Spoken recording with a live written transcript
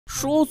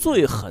说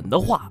最狠的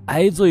话，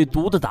挨最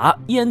毒的打。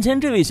眼前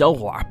这位小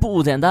伙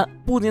不简单，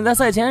不仅在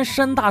赛前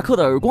扇大克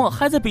的耳光，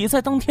还在比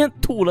赛当天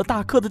吐了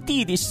大克的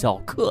弟弟小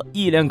克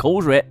一脸口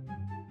水。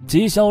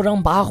其嚣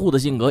张跋扈的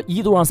性格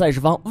一度让赛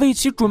事方为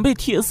其准备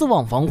铁丝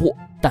网防护，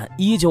但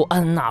依旧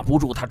按捺不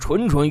住他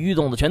蠢蠢欲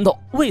动的拳头。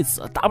为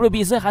此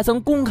WBC 还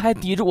曾公开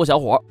抵制过小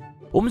伙。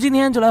我们今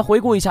天就来回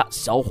顾一下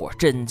小伙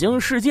震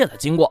惊世界的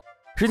经过。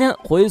时间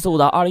回溯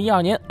到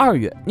2012年2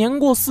月，年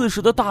过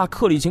40的大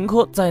克里琴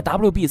科在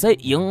WBC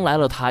迎来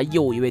了他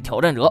又一位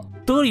挑战者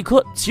德里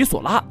克奇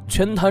索拉，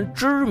拳坛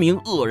知名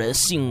恶人，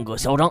性格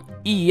嚣张，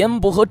一言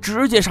不合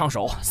直接上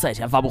手。赛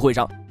前发布会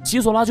上，奇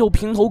索拉就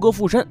平头哥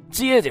附身，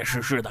结结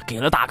实实的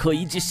给了大克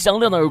一记响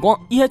亮的耳光。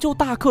也就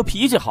大克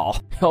脾气好，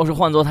要是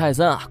换做泰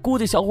森估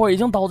计小伙已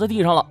经倒在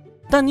地上了。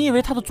但你以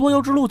为他的作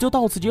妖之路就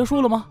到此结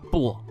束了吗？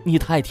不，你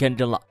太天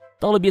真了。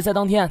到了比赛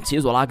当天，奇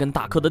索拉跟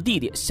大克的弟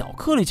弟小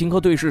克里琴科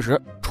对视时，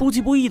出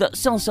其不意的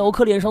向小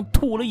克脸上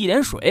吐了一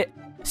脸水。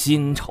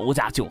新仇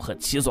加旧恨，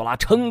奇索拉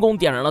成功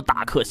点燃了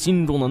大克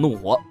心中的怒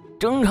火。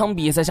整场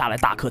比赛下来，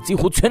大克几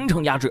乎全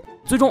程压制，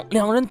最终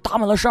两人打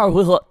满了12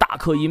回合，大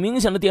克以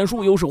明显的点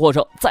数优势获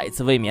胜，再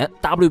次卫冕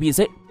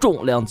WBC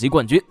重量级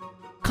冠军。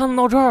看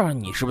到这儿，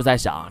你是不是在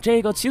想，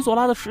这个奇索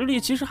拉的实力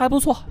其实还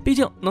不错，毕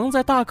竟能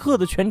在大克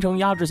的全程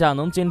压制下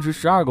能坚持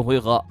12个回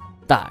合。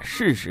但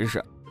事实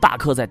是，大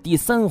克在第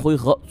3回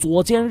合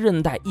左肩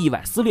韧带意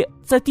外撕裂，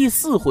在第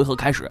4回合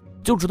开始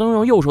就只能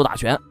用右手打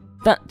拳。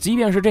但即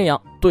便是这样，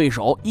对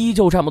手依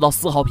旧占不到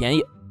丝毫便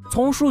宜。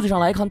从数据上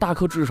来看，大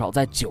克至少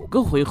在9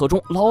个回合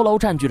中牢牢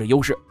占据着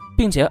优势，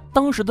并且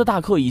当时的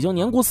大克已经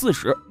年过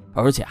40，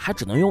而且还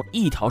只能用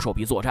一条手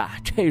臂作战，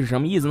这是什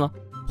么意思呢？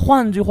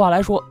换句话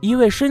来说，一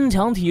位身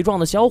强体壮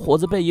的小伙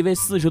子被一位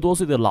40多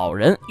岁的老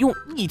人用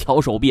一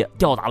条手臂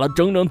吊打了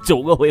整整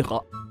9个回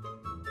合。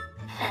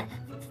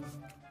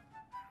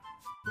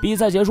比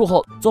赛结束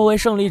后，作为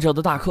胜利者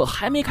的大克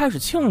还没开始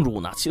庆祝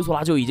呢，奇索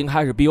拉就已经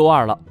开始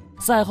BO2 了。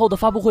赛后的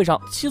发布会上，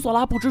奇索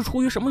拉不知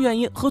出于什么原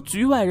因和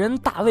局外人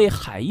大卫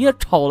海耶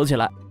吵了起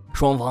来，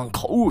双方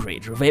口水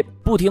直飞，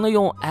不停地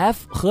用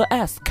F 和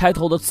S 开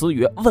头的词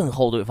语问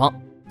候对方。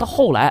到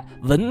后来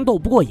文斗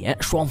不过瘾，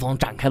双方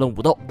展开了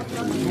武斗。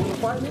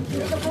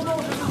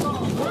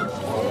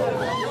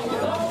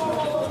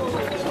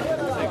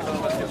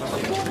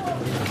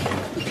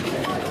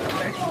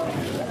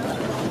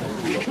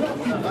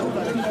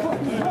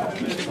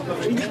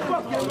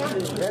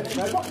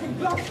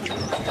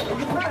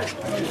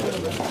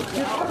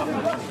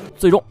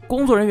最终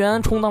工作人员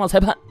充当了裁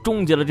判，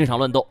终结了这场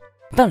乱斗。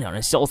但两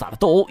人潇洒的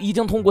斗殴已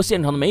经通过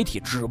现场的媒体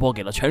直播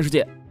给了全世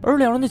界，而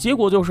两人的结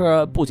果就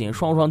是不仅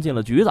双双进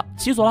了局子，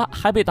奇索拉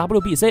还被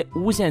WBC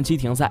无限期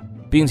停赛，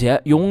并且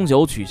永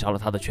久取消了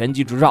他的拳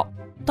击执照。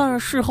但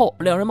事后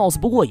两人貌似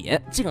不过瘾，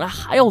竟然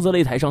还要在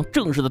擂台上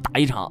正式的打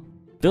一场。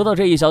得到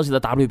这一消息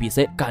的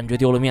WBC 感觉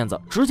丢了面子，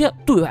直接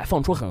对外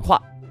放出狠话，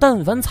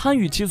但凡参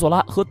与奇索拉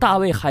和大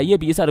卫海耶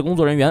比赛的工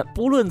作人员，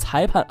不论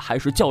裁判还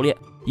是教练，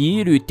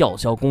一律吊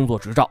销工作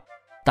执照。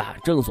但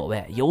正所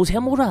谓有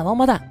钱不赚王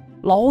八蛋，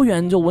老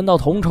远就闻到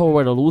铜臭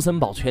味的卢森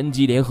堡拳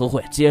击联合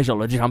会接手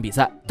了这场比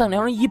赛，但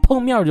两人一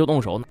碰面就动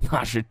手，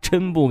那是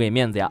真不给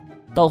面子呀。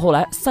到后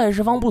来赛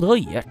事方不得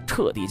已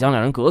彻底将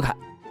两人隔开，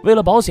为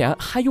了保险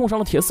还用上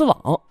了铁丝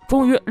网，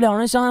终于两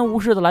人相安无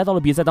事的来到了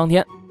比赛当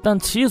天。但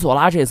奇索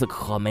拉这次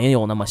可没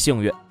有那么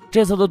幸运，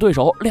这次的对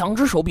手两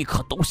只手臂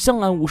可都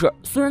相安无事。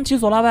虽然奇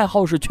索拉外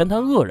号是拳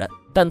坛恶人，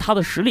但他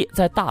的实力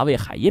在大卫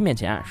海耶面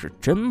前是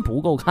真不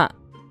够看。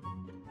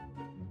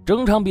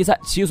整场比赛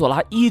奇索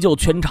拉依旧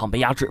全场被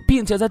压制，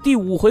并且在第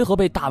5回合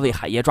被大卫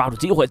海耶抓住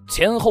机会，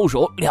前后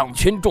手2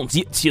拳重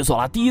击，奇索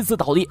拉第一次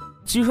倒地。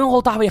起身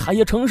后大卫海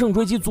耶乘胜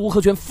追击，组合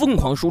拳疯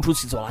狂输出，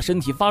奇索拉身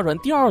体发软，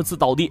第2次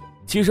倒地。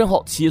起身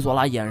后奇索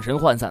拉眼神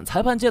涣散，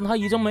裁判见他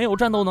已经没有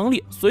战斗能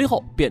力，随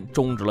后便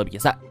终止了比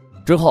赛。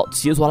之后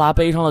奇索拉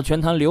背上了拳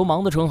坛流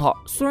氓的称号，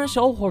虽然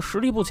小伙实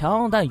力不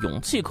强，但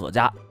勇气可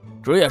嘉，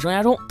职业生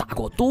涯中打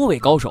过多位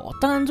高手，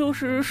但就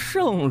是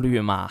胜率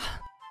嘛。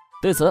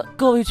对此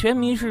各位拳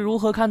迷是如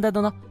何看待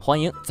的呢？欢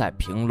迎在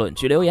评论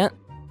区留言。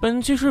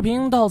本期视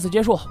频到此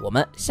结束，我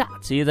们下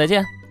期再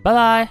见，拜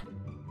拜。